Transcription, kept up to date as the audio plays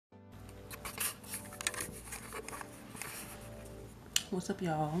What's up,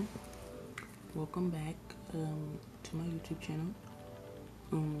 y'all? Welcome back to my YouTube channel.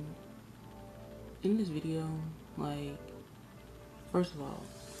 In this video, first of all,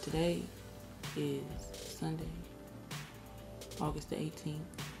 today is Sunday, August the 18th,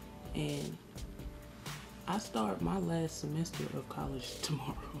 and I start my last semester of college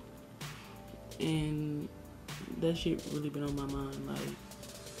tomorrow. And that shit really been on my mind,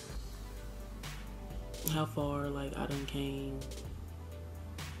 how far I done came.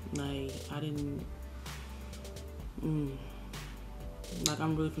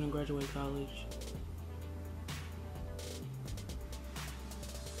 I'm really finna graduate college.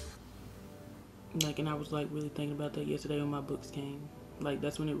 And I was really thinking about that yesterday when my books came.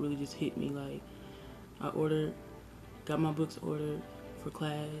 That's when it really just hit me. I got my books ordered for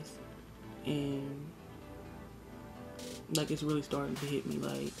class, and it's really starting to hit me.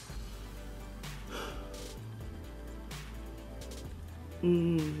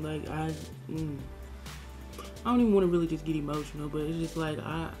 I don't even want to really just get emotional, but it's just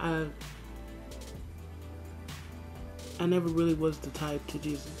I never really was the type to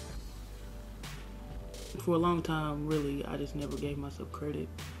just, for a long time, really, I just never gave myself credit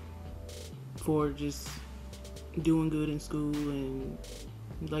for just doing good in school, and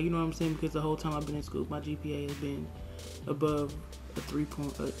you know what I'm saying, because the whole time I've been in school, my GPA has been above a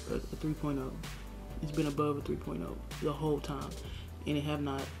 3.0. It's been above a 3.0 the whole time, and it have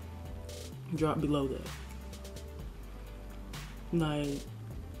not dropped below that.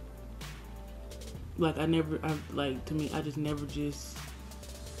 To me, I just never just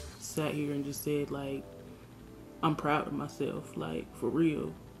sat here and just said, I'm proud of myself, for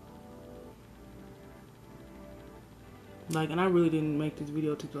real. And I really didn't make this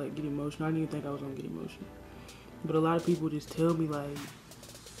video to, get emotional. I didn't even think I was gonna get emotional. But a lot of people just tell me,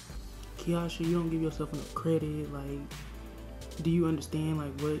 Kiasha, you don't give yourself enough credit, do you understand,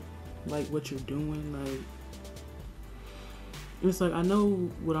 what you're doing, it's I know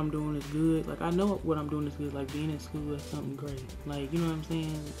what I'm doing is good. I know what I'm doing is good. Being in school is something great. You know what I'm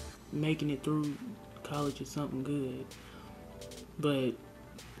saying? Making it through college is something good. But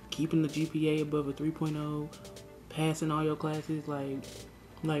keeping the GPA above a 3.0, passing all your classes,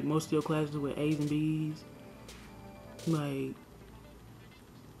 most of your classes with A's and B's, I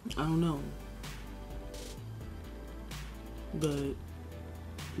don't know. But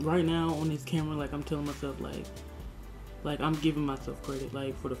right now on this camera, I'm telling myself, I'm giving myself credit,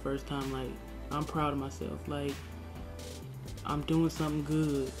 for the first time, I'm proud of myself, I'm doing something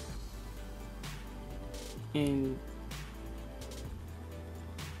good, and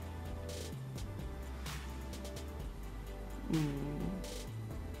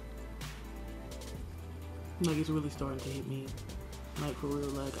it's really starting to hit me, for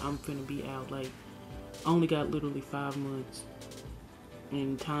real, I'm finna be out, I only got literally 5 months.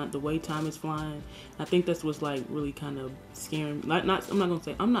 And the way time is flying, I think that's what's really kind of scaring me. I'm not gonna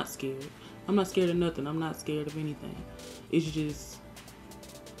say I'm not scared. I'm not scared of nothing. I'm not scared of anything. It's just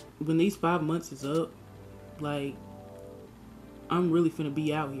when these 5 months is up, I'm really finna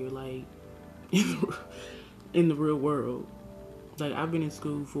be out here, in the real world. I've been in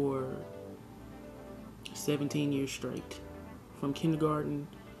school for 17 years straight, from kindergarten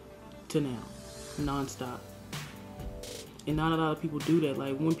to now, nonstop. And not a lot of people do that.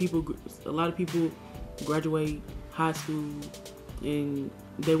 A lot of people graduate high school and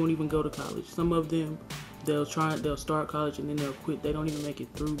they won't even go to college. Some of them, they'll start college and then they'll quit. They don't even make it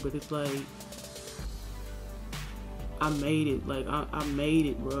through. But it's I made it. I made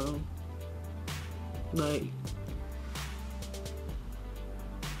it, bro.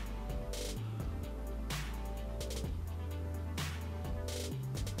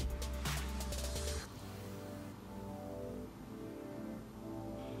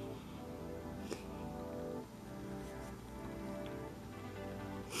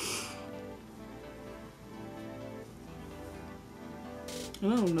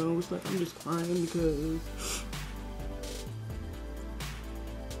 And I don't know, it's I'm just crying because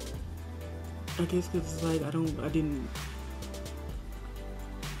I guess because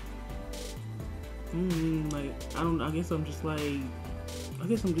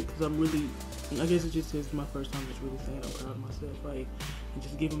I guess it just is my first time just really saying I'm proud of myself, and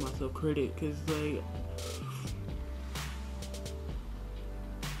just giving myself credit, because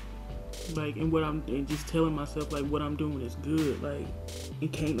and just telling myself what I'm doing is good,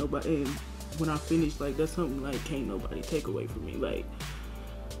 and can't nobody, and when I finish, that's something can't nobody take away from me,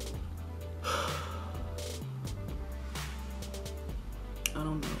 I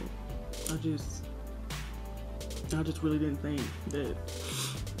don't know, I just really didn't think that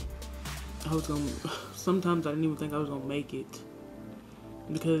I was gonna, sometimes I didn't even think I was gonna make it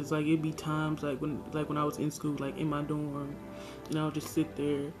because like it'd be times like when I was in school, like in my dorm, and I would just sit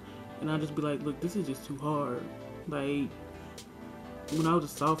there and I'd just be like, look, this is just too hard. Like when I was a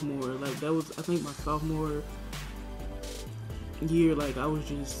sophomore, like that was, I think, my sophomore year. Like I was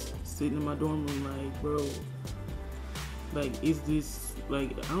just sitting in my dorm room like, bro, like is this,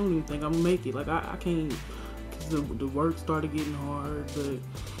 like I don't even think I'm gonna make it. Like I can't, because the work started getting hard. But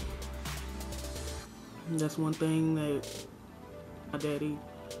that's one thing that my daddy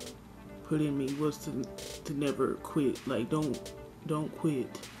put in me, was to never quit. Like don't quit.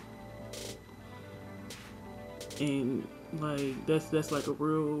 And like that's like a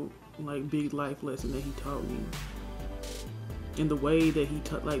real like big life lesson that he taught me. And the way that he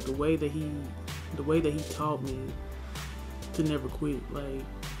taught, like the way that he taught me to never quit. Like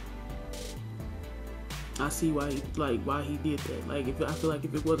I see why he did that. Like I feel like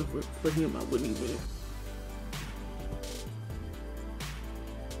if it wasn't for him, I wouldn't even.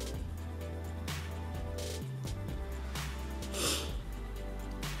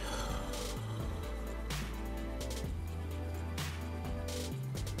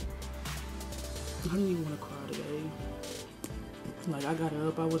 I didn't even want to cry today. Like I got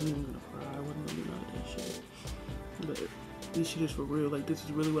up, I wasn't even gonna cry. I wasn't gonna do none of that shit. But this shit is for real. Like this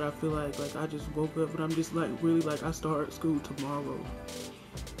is really what I feel like. Like I just woke up and I'm just like really like I start school tomorrow.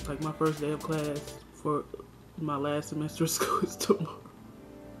 Like my first day of class for my last semester of school is tomorrow.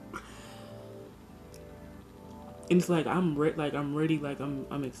 And it's like I'm ready. Like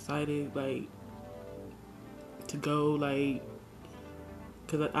I'm excited. Like to go. Like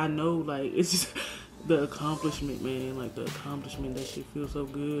because I know like it's just. The accomplishment, man, like the accomplishment, that shit feels so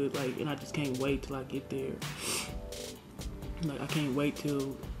good. Like, and I just can't wait till I get there. Like, I can't wait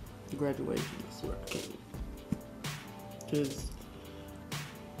till graduation. I swear I can't. Because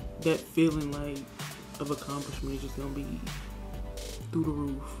that feeling, like, of accomplishment is just gonna be through the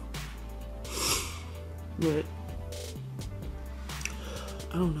roof. But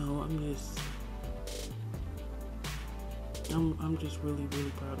I don't know. I'm just really,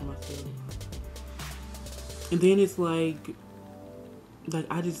 really proud of myself. And then it's like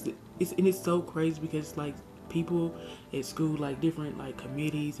it's so crazy because like people at school, like different like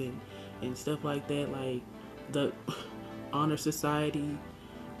committees and stuff like that, like the honor society,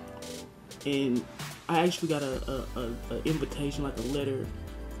 and I actually got a invitation, like a letter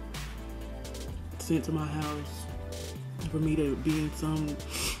sent to my house for me to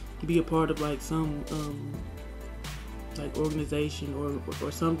be a part of like some like organization or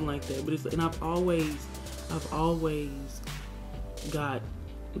something like that. But and I've always got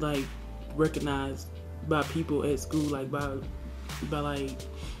like recognized by people at school, like by like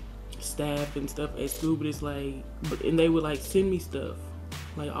staff and stuff at school. But it's like, and they would like send me stuff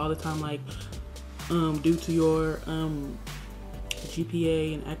like all the time, like due to your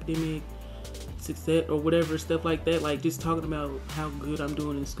GPA and academic success or whatever, stuff like that. Like just talking about how good I'm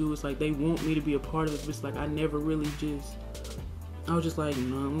doing in school. It's like they want me to be a part of it, but it's like I never really just. I was just like,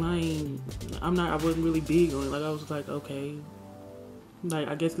 no, I wasn't really big on it. Like, I was like, okay. Like,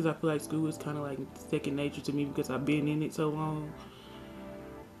 I guess because I feel like school is kind of like second nature to me because I've been in it so long.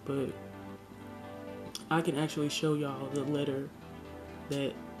 But I can actually show y'all the letter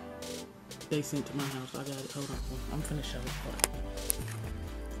that they sent to my house. I got it. Hold on. I'm finna show it.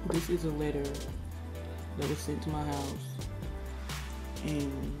 This is a letter that was sent to my house.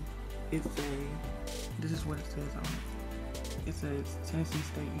 And this is what it says on it. It says Tennessee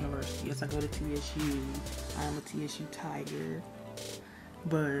State University. Yes, I go to TSU. I'm a TSU Tiger.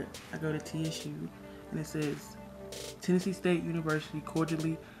 But I go to TSU, and it says Tennessee State University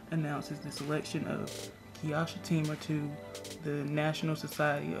cordially announces the selection of Kiasha Teamer to the National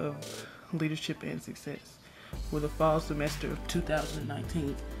Society of Leadership and Success for the fall semester of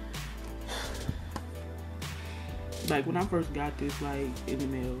 2019. Like when I first got this like in the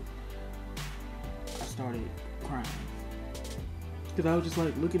mail, I started crying. Because I was just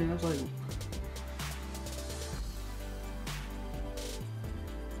like looking at it, I was like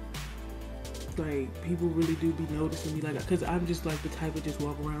people really do be noticing me, like, because I'm just like the type of just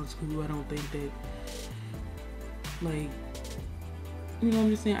walk around school. I don't think that, like, you know what I'm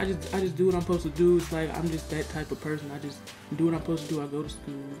just saying, I just do what I'm supposed to do. It's like I'm just that type of person. I just do what I'm supposed to do. I go to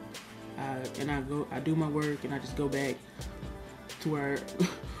school, I do my work, and I just go back to where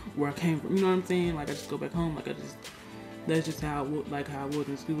I came from. You know what I'm saying? Like I just go back home. Like that's just how I was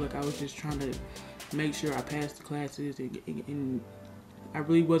in school. Like I was just trying to make sure I passed the classes, and I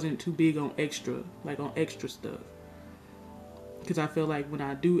really wasn't too big on extra stuff. Because I feel like when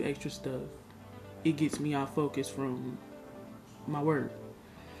I do extra stuff, it gets me off focus from my work.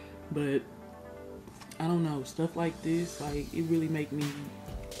 But I don't know, stuff like this, like, it really make me,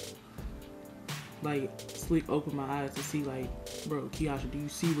 like, slick open my eyes to see, like, bro, Kiasha, do you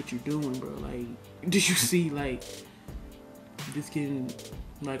see what you're doing, bro? Like, do you see, like, this can,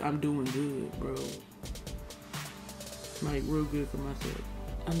 like, I'm doing good, bro. Like, real good for myself.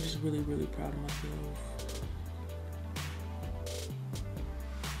 I'm just really, really proud of myself.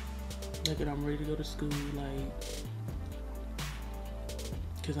 Like, that I'm ready to go to school, like,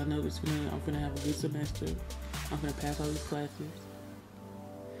 because I know I'm gonna have a good semester. I'm gonna pass all these classes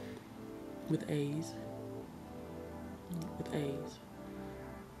with A's. With A's.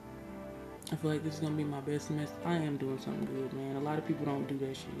 I feel like this is gonna be my best semester. I am doing something good, man. A lot of people don't do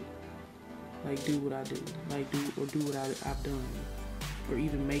that shit. Like, do what I do. Like, do what I've done. Or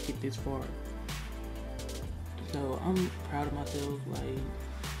even make it this far. So, I'm proud of myself. Like,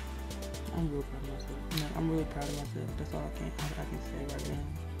 I'm real proud of myself. Like, I'm really proud of myself. That's all I can say right now.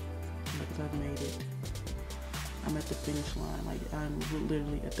 Because I've made it. I'm at the finish line. Like, I'm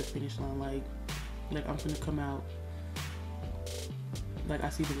literally at the finish line. Like I'm gonna come out. Like, I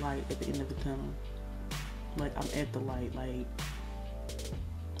see the light at the end of the tunnel. Like, I'm at the light. Like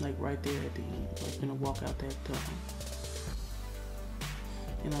right there at the end. Like, gonna walk out that tunnel.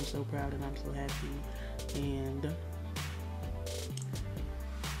 And I'm so proud and I'm so happy. And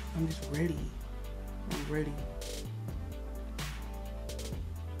I'm just ready. I'm ready.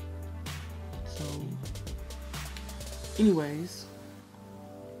 So, anyways,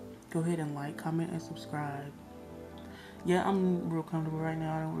 go ahead and like, comment, and subscribe. Yeah, I'm real comfortable right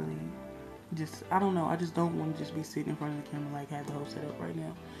now. I don't really I don't know. I just don't want to just be sitting in front of the camera, like, have the whole setup right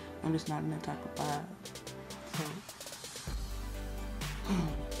now. I'm just not in that type of vibe.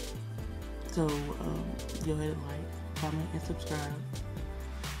 So, go ahead and like, comment, and subscribe.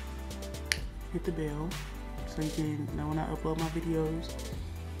 Hit the bell so you can know when I upload my videos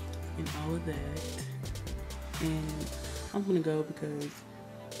and all of that. And I'm gonna go because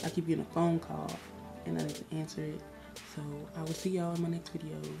I keep getting a phone call and I need to answer it. So I will see y'all in my next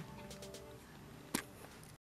video.